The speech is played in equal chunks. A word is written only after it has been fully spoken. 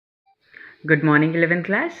Good morning, 11th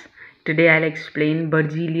class. Today I'll explain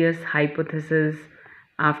Berzelius hypothesis,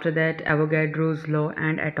 after that Avogadro's law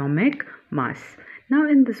and atomic mass. Now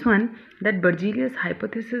in this one, that Berzelius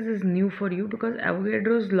hypothesis is new for you because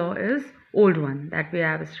Avogadro's law is old one that we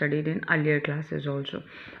have studied in earlier classes also.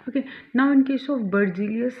 Okay, now in case of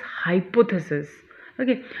Berzelius hypothesis,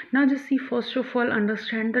 okay, now just see, first of all,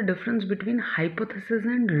 understand the difference between hypothesis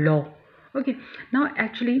and law. Okay now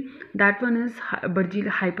actually that one is बर्जील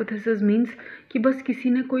hypothesis means कि बस किसी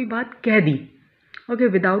ने कोई बात कह दी, okay,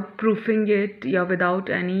 without proofing it या without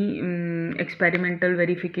any experimental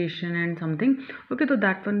verification and something, okay, तो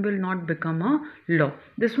that one will not become a law.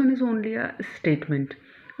 This one is only a statement,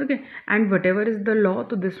 okay, and what ever is the law,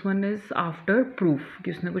 तो this one is after proof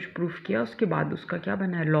कि उसने कुछ proof किया, उसके बाद उसका क्या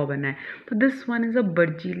बना है, लॉ बना है. तो this one is a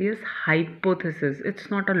Berzelius hypothesis,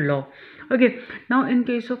 it's not a law. Okay, now in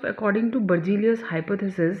case of according to Berzelius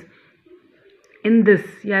hypothesis, in this,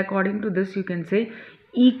 yeah, according to this you can say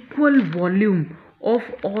equal volume of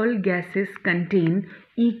all gases contain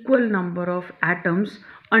equal number of atoms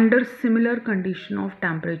under similar condition of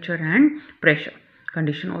temperature and pressure.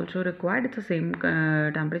 Condition also required, it's the same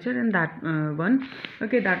temperature, and that one,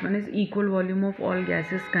 okay, that one is equal volume of all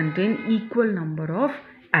gases contain equal number of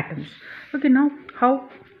atoms. Okay, now how,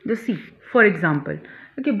 just see, for example,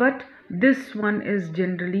 okay, but this one is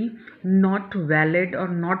generally not valid or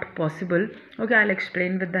not possible. Okay, I'll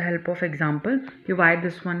explain with the help of example why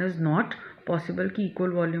this one is not possible ki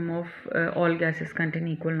equal volume of all gases contain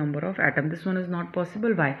equal number of atoms. This one is not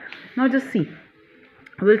possible. Why? Now just see,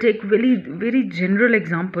 we'll take very general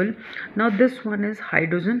example. Now this one is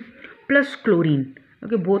hydrogen plus chlorine,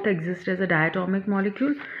 okay, both exist as a diatomic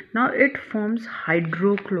molecule. Now it forms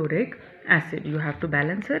hydrochloric acid. You have to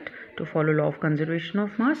balance it to follow law of conservation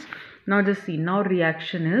of mass. Now just see, now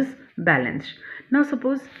reaction is balanced. Now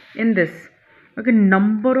suppose in this, okay,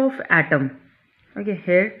 number of atom, okay,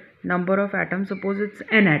 here number of atom, suppose it's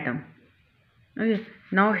n atom, okay,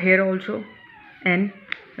 now here also n,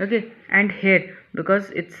 okay, and here because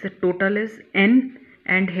it's the total is n,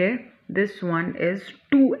 and here this one is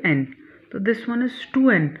 2n, so this one is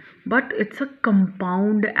 2n, but it's a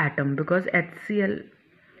compound atom because HCl.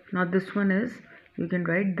 Now this one is, you can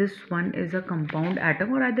write this one is a compound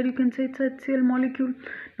atom, or either you can say it's a HCl molecule.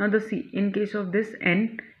 Now the C, in case of this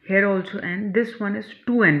n, here also n, this one is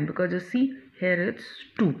 2n because you see here it's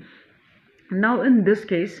 2. Now in this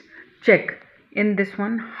case, check in this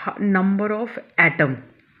one number of atom,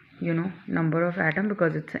 you know, number of atom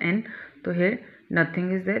because it's n, so here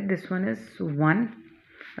nothing is there, this one is 1,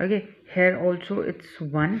 okay, here also it's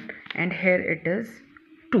 1, and here it is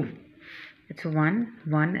 2. It's 1,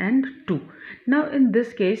 1 and 2. Now in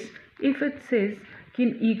this case, if it says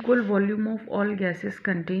in equal volume of all gases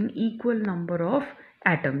contain equal number of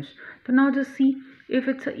atoms, so now just see, if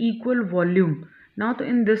it's a equal volume, now to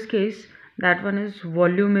in this case that one is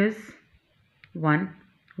volume is 1,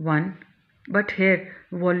 1, but here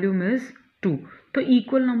volume is 2. So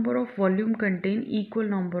equal number of volume contain equal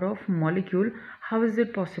number of molecule. How is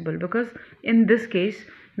it possible? Because in this case,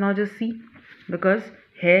 now just see, because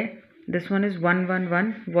here this one is 1, 1,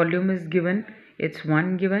 1, volume is given, it's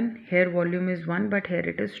 1 given, here volume is 1, but here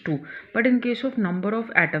it is 2. But in case of number of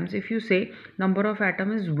atoms, if you say number of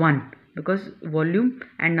atom is 1, because volume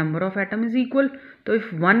and number of atom is equal, so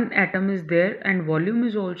if one atom is there and volume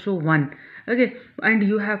is also 1, okay, and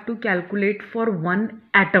you have to calculate for one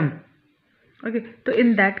atom, okay, so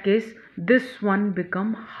in that case this one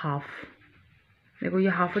become half. देखो ये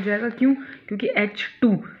half हो जाएगा, क्यों? क्योंकि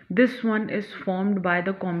H2 this one is formed by the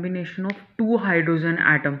combination of 2 hydrogen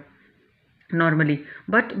atom normally,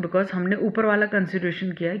 but because हमने ऊपर वाला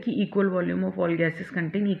consideration किया है कि equal volume of all gases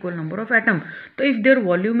contain equal number of atom, तो if there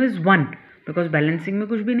volume is 1, because balancing में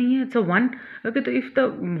कुछ भी नहीं है, इट्स अ 1, ओके, तो इफ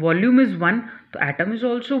द वॉल्यूम इज 1, तो atom is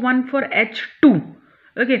also 1 for H2,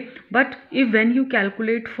 okay, but if when you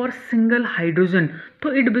calculate for single hydrogen,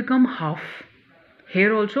 so it become half.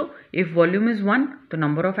 Here also, if volume is 1, the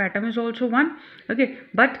number of atom is also 1, okay,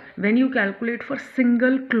 but when you calculate for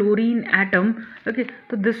single chlorine atom, okay,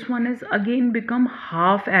 so this one is again become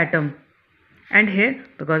half atom, and here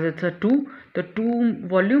because it's a 2, the 2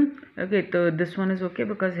 volume, okay, so this one is okay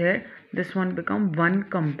because here this one become one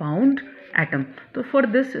compound atom. So for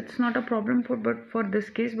this it's not a problem, but for this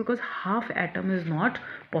case, because half atom is not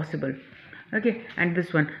possible, okay, and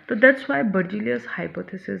this one, so that's why Berzelius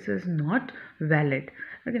hypothesis is not valid,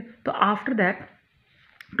 okay. So after that,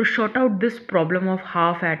 to sort out this problem of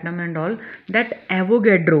half atom and all, that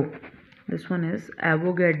Avogadro, this one is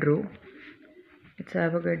Avogadro, it's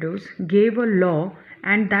Avogadro's, gave a law,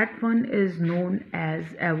 and that one is known as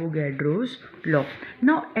Avogadro's law.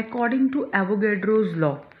 Now according to Avogadro's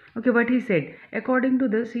law, Okay, what he said, according to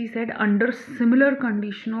this, he said under similar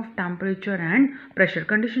condition of temperature and pressure,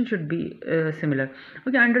 condition should be similar.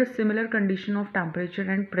 Okay, under similar condition of temperature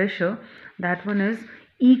and pressure, that one is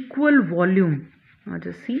equal volume. Now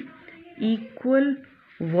just see, equal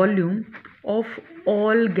volume of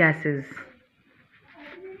all gases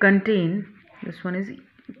contain, this one is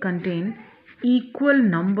contain equal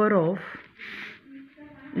number of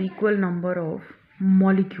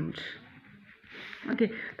molecules.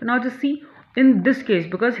 Okay, so now just see, in this case,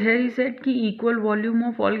 because here he said ki equal volume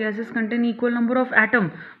of all gases contain equal number of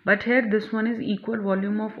atom, but here this one is equal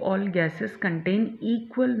volume of all gases contain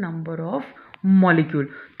equal number of molecule.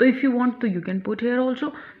 So if you want to, you can put here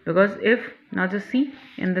also, because if, now just see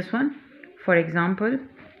in this one, for example,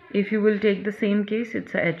 if you will take the same case,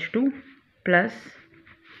 it's a H2 plus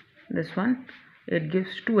this one, it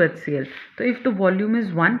gives 2 HCl. So if the volume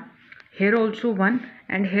is 1, here also 1,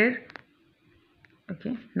 and here,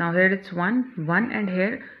 okay, now here it's 1 and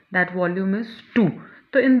here that volume is 2.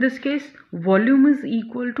 So in this case, volume is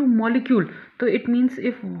equal to molecule. So it means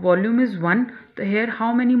if volume is 1, so here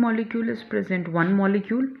how many molecule is present? One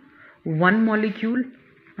molecule.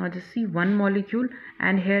 Now just see, one molecule,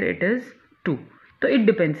 and here it is 2. So it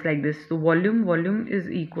depends like this. So volume is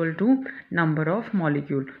equal to number of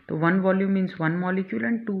molecule. So one volume means one molecule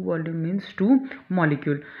and two volume means two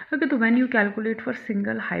molecule. Okay, so when you calculate for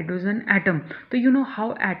single hydrogen atom, so you know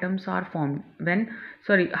how atoms are formed when,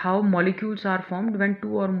 how molecules are formed when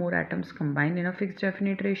two or more atoms combine in a fixed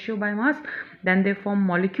definite ratio by mass, then they form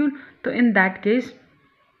molecule. So in that case,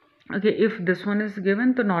 okay, if this one is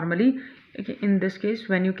given, so normally, okay, in this case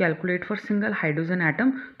when you calculate for single hydrogen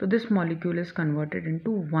atom, so this molecule is converted into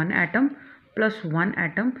one atom plus one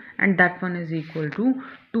atom, and that one is equal to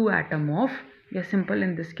two atom of, yeah, simple,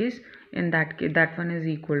 in this case, in that case that one is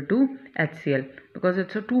equal to HCl, because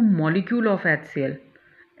it's a two molecule of HCl.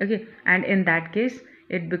 Okay, and in that case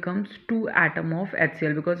it becomes two atom of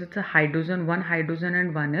HCl, because it's a hydrogen, one hydrogen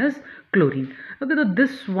and one is chlorine. Okay, so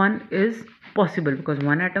this one is possible because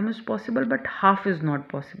one atom is possible but half is not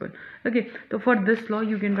possible. Okay, so for this law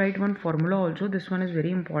you can write one formula also. This one is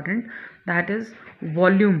very important, that is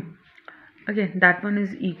volume. Okay, that one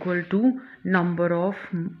is equal to number of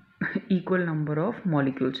equal number of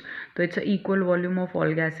molecules. So it's a equal volume of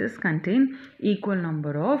all gases contain equal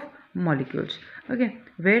number of molecules. Okay,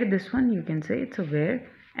 where this one you can say it's a where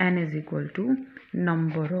n is equal to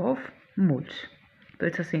number of moles. So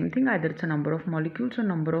it's the same thing, either it's a number of molecules or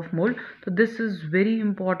number of mole. So this is very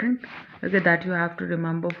important, okay, that you have to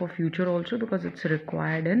remember for future also, because it's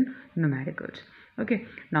required in numericals. Okay,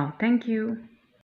 now thank you.